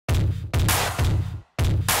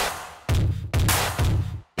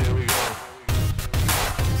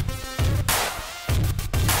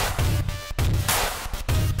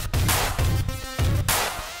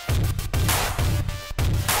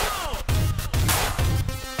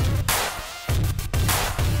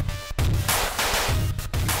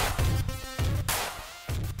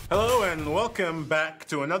and welcome back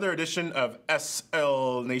to another edition of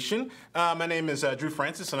SLNation. My name is Drew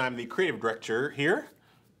Francis, and I'm the creative director here.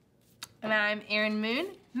 And I'm Erin Moon,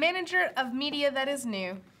 manager of media that is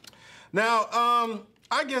new. Now,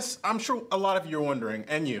 I'm sure a lot of you are wondering,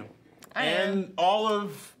 and you, am. all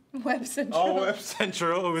of Web Central. All Web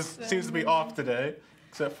Central, who seems to be off today,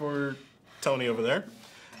 except for Tony over there.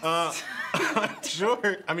 I'm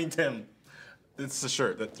sure, Tim. It's the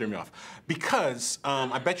shirt that threw me off. Because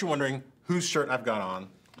I bet you're wondering whose shirt I've got on.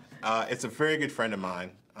 It's a very good friend of mine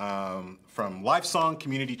from Lifesong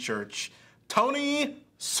Community Church, Tony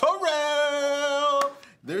Sorrell.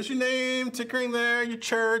 There's your name tickering there, your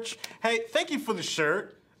church. Hey, thank you for the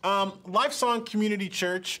shirt. Lifesong Community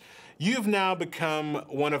Church, you've now become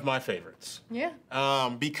one of my favorites. Yeah.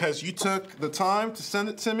 Because you took the time to send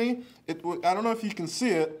it to me. I don't know if you can see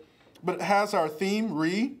it, but it has our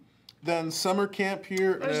theme, then summer camp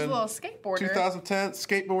here. There's a little skateboarder. 2010,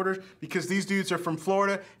 skateboarders, because these dudes are from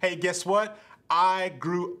Florida. Hey, guess what? I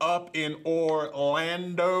grew up in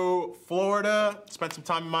Orlando, Florida. Spent some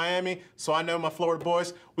time in Miami, so I know my Florida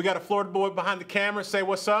boys. We got a Florida boy behind the camera. Say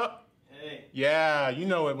what's up. Hey. Yeah, you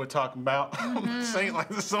know what we're talking about. I'm saying like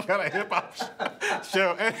this is some kind of hip-hop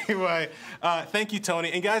show. Anyway, thank you,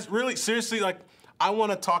 Tony. And guys, really, seriously, I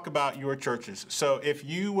want to talk about your churches. So if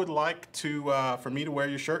you would like to, for me to wear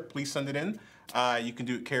your shirt, please send it in. You can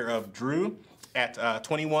do it care of Drew at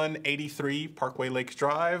 2183 Parkway Lakes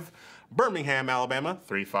Drive, Birmingham, Alabama,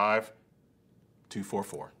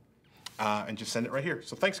 35244. And just send it right here.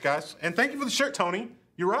 So thanks, guys. And thank you for the shirt, Tony.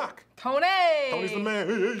 You rock. Tony! Tony's the man.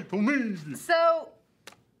 Hey, Tony. So,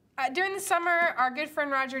 during the summer, our good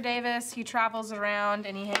friend Roger Davis, he travels around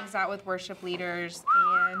and he hangs out with worship leaders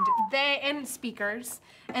and speakers,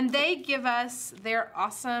 and they give us their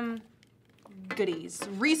awesome goodies,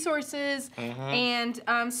 resources, and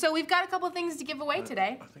so we've got a couple of things to give away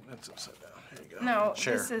today. I think that's upside down. Here you go. No,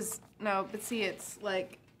 Chair. this is, no, but see, it's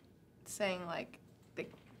like saying like the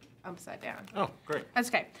upside down. Oh, great. That's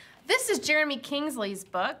okay. This is Jeremy Kingsley's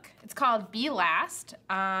book. It's called Be Last,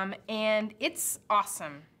 and it's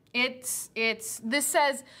awesome. This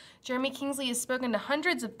says, Jeremy Kingsley has spoken to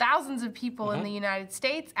hundreds of thousands of people in the United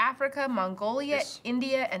States, Africa, Mongolia,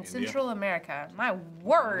 India, and Central America. My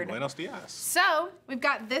word. Buenos dias. So, we've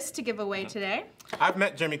got this to give away today. I've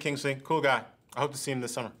met Jeremy Kingsley, cool guy. I hope to see him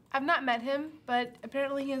this summer. I've not met him, but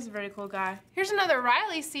apparently he is a very cool guy. Here's another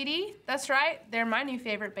Riley CD. That's right, they're my new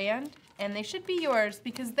favorite band, and they should be yours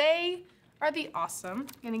because they are the awesome.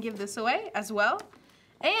 I'm gonna give this away as well.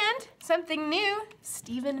 And something new,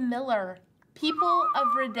 Stephen Miller, People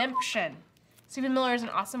of Redemption. Stephen Miller is an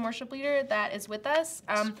awesome worship leader that is with us.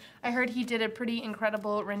 I heard he did a pretty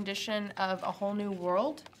incredible rendition of A Whole New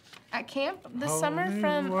World at camp this summer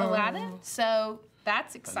from Aladdin, so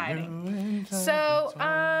that's exciting. So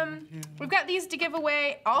we've got these to give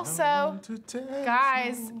away. Also,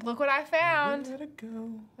 guys, look what I found.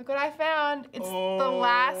 Look what I found. It's the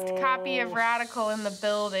last copy of Radical in the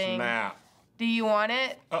building. Snap. Do you want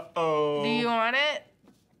it? Uh-oh. Do you want it?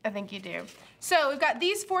 I think you do. So we've got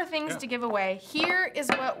these 4 things to give away. Here is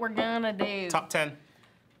what we're gonna do. Top 10.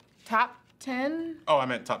 Top 10? Oh, I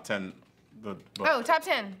meant top 10. The book. Oh, top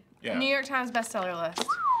 10. Yeah. New York Times bestseller list.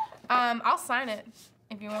 I'll sign it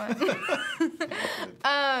if you want.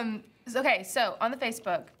 Okay, so on the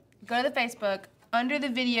Facebook, go to the Facebook, under the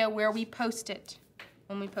video where we post it,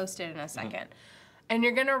 when we post it in a second, and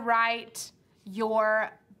you're gonna write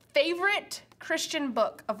your favorite Christian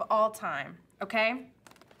book of all time, okay?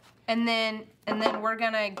 And then we're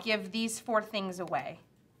gonna give these 4 things away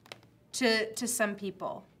to some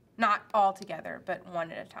people. Not all together, but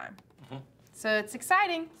one at a time. So it's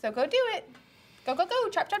exciting, so go do it. Go, go, go,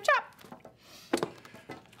 chop, chop, chop.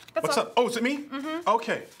 That's What's all. up? Oh, is it me?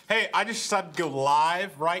 Okay. Hey, I just decided to go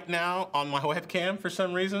live right now on my webcam for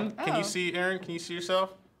some reason. Can you see, Erin? Can you see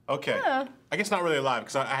yourself? Okay. Yeah. I guess not really live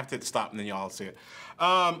because I have to hit stop and then y'all see it.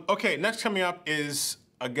 Okay, next coming up is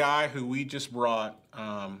a guy who we just brought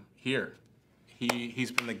here.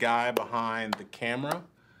 He's been the guy behind the camera.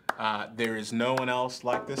 There is no one else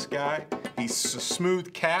like this guy. He's a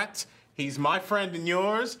smooth cat. He's my friend and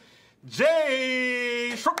yours,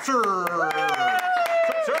 Jay Shropshire.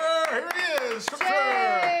 Shropshire, here he is.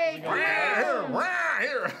 Jay.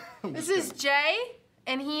 Here. This is Jay,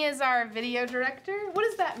 and he is our video director. What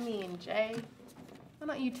does that mean, Jay? Why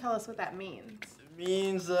don't you tell us what that means? It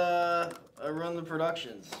means I run the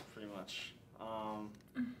productions, pretty much. I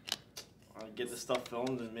get the stuff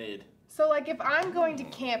filmed and made. So, like, if I'm going to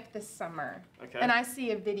camp this summer and I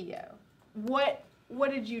see a video, what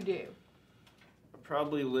did you do? I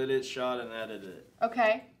probably lit it, shot, and edited it.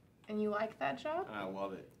 Okay. And you like that job? And I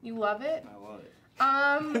love it. You love it? I love it.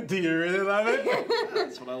 Do you really love it?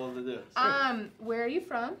 That's what I love to do. Where are you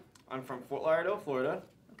from? I'm from Fort Lauderdale, Florida.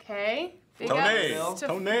 Okay. Big Tony. ups to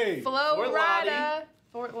Tony. Florida.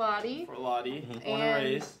 Fort Lottie. Fort Lottie, born and And-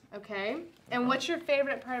 raised. Okay. And what's your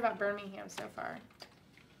favorite part about Birmingham so far?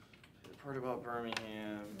 The part about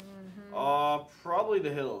Birmingham. Mm-hmm. Probably the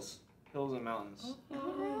hills. Hills and mountains.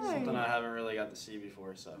 All Something right. I haven't really got to see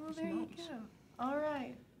before, so. Well, there you go. All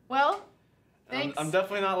right. Well, thanks. I'm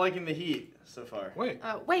definitely not liking the heat so far. Wait.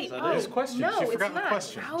 Wait. Is that Oh, it? His question. no, She it's forgot the not.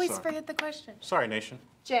 question. I always Sorry. forget the question. Sorry, Nation.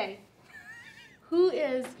 Jay, who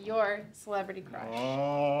is your celebrity crush?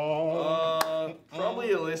 Oh. Probably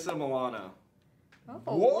Alyssa Milano. Oh,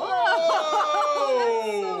 Whoa!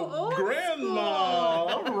 That's so old Grandma!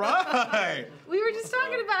 school. All right. We were just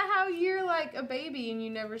talking about how you're like a baby and you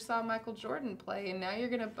never saw Michael Jordan play, and now you're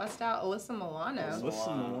gonna bust out Alyssa Milano.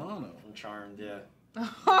 Alyssa Milano. From Charmed, yeah.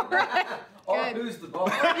 All right. Or Good. who's the boss?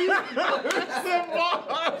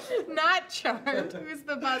 Not Charmed. Who's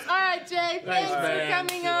the boss? All right, Jay. Thanks for man.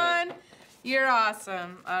 coming on. You're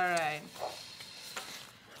awesome. All right.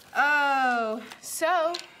 Oh,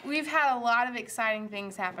 so we've had a lot of exciting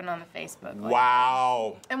things happen on the Facebook.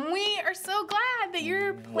 Wow. And we are so glad that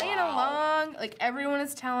you're playing Wow. along. Like, everyone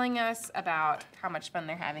is telling us about how much fun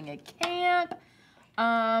they're having at camp.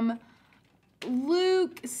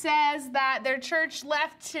 Luke says that their church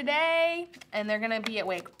left today and they're gonna be at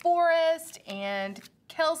Wake Forest, and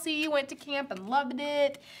Kelsey went to camp and loved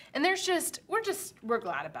it. And we're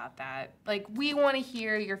glad about that. Like, we wanna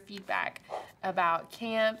hear your feedback about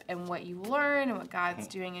camp and what you learned and what God's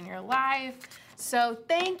doing in your life. So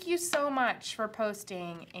thank you so much for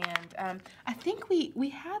posting. And I think we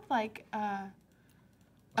had like,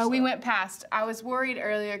 we went past. I was worried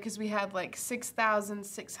earlier because we had like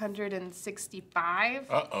 6,665.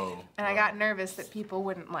 Uh-oh. And I got nervous that people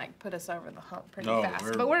wouldn't like put us over the hump pretty No, fast.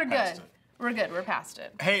 we're But we're past good. it. We're good. We're past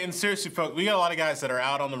it. Hey, and seriously, folks, we got a lot of guys that are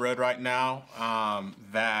out on the road right now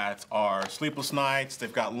that are sleepless nights.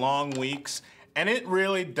 They've got long weeks. And it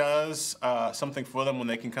really does something for them when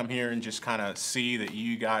they can come here and just kind of see that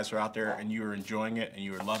you guys are out there and you are enjoying it and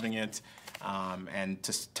you are loving it. And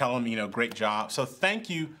to tell them, great job. So thank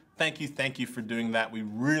you for doing that. We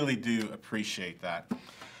really do appreciate that.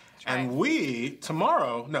 And we,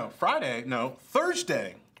 Thursday,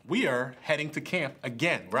 we are heading to camp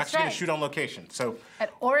again. We're actually going to shoot on location. So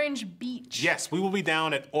At Orange Beach. yes, we will be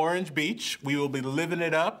down at Orange Beach. We will be living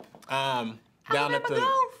it up. Down at the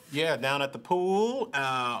down at the pool.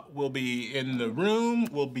 We'll be in the room.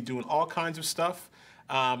 We'll be doing all kinds of stuff.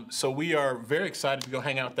 So we are very excited to go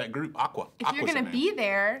hang out with that group, Aqua. If you're gonna be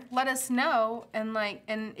there, let us know, and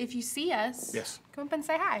if you see us, Yes. come up and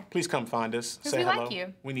say hi. Please come find us. Say we like hello.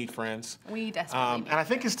 you. We need friends. We desperately need And I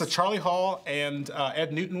think it's the Charlie Hall and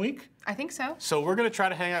Ed Newton week. I think so. So we're gonna try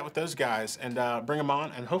to hang out with those guys and bring them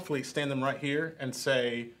on and hopefully stand them right here and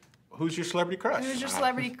say, who's your celebrity crush? Who's your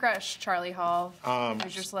celebrity crush, Charlie Hall?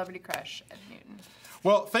 Who's your celebrity crush, Ed Newton?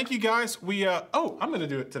 Well, thank you guys. I'm gonna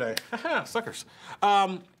do it today. Suckers.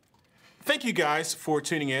 Thank you guys for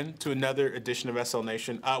tuning in to another edition of SL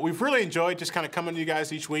Nation. We've really enjoyed just kind of coming to you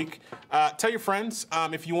guys each week. Tell your friends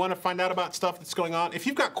if you want to find out about stuff that's going on. If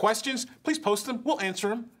you've got questions, please post them. We'll answer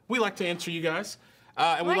them. We like to answer you guys.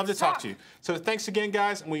 And we love to talk to you. So thanks again,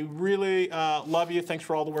 guys. And we really love you. Thanks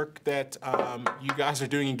for all the work that you guys are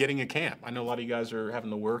doing in getting a camp. I know a lot of you guys are having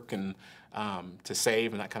to work and to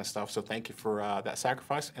save and that kind of stuff. So thank you for that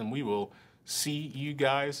sacrifice. And we will see you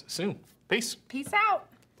guys soon. Peace. Peace out.